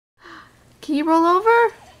Can you roll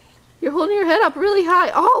over? You're holding your head up really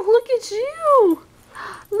high. Oh, look at you.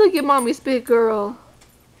 Look at mommy's big girl.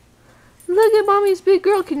 Look at mommy's big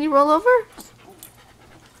girl. Can you roll over?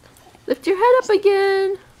 Lift your head up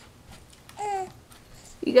again.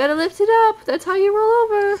 You gotta lift it up. That's how you roll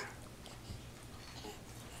over.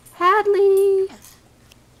 Hadley.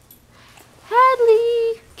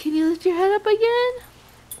 Hadley. Can you lift your head up again?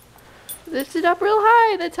 Lift it up real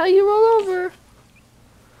high. That's how you roll over.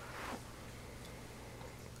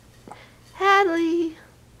 Hadley.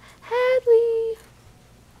 Hadley.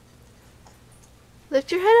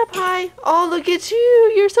 Lift your head up high. Oh, look at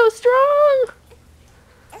you. You're so strong.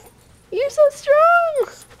 You're so strong.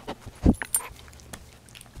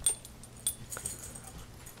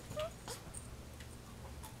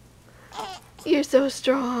 You're so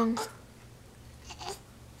strong.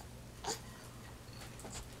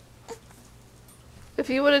 If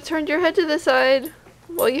you would have turned your head to the side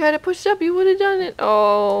while you had it pushed up, you would have done it.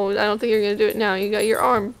 Oh, I don't think you're going to do it now. You got your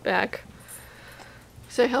arm back.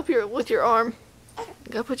 So I help you with your arm.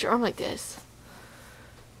 You gotta put your arm like this.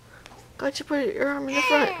 Got you put your arm in the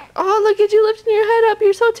front. Oh, look at you lifting your head up.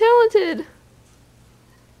 You're so talented.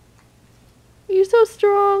 You're so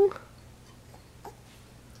strong.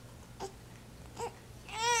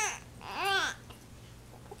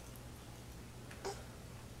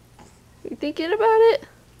 You thinking about it?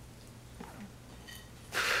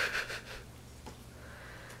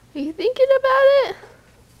 Are you thinking about it?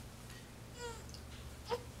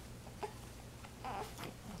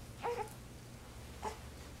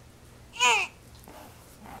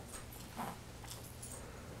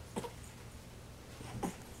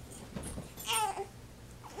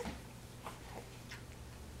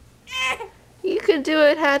 You can do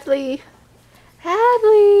it, Hadley.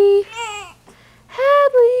 Hadley.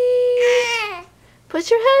 Hadley. Put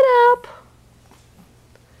your head up.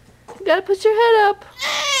 You gotta put your head up.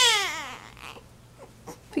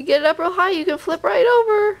 If you get it up real high, you can flip right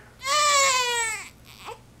over.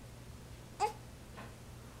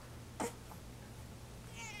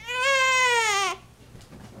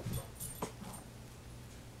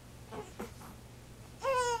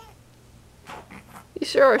 You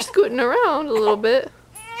sure are scooting around a little bit.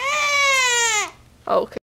 Okay.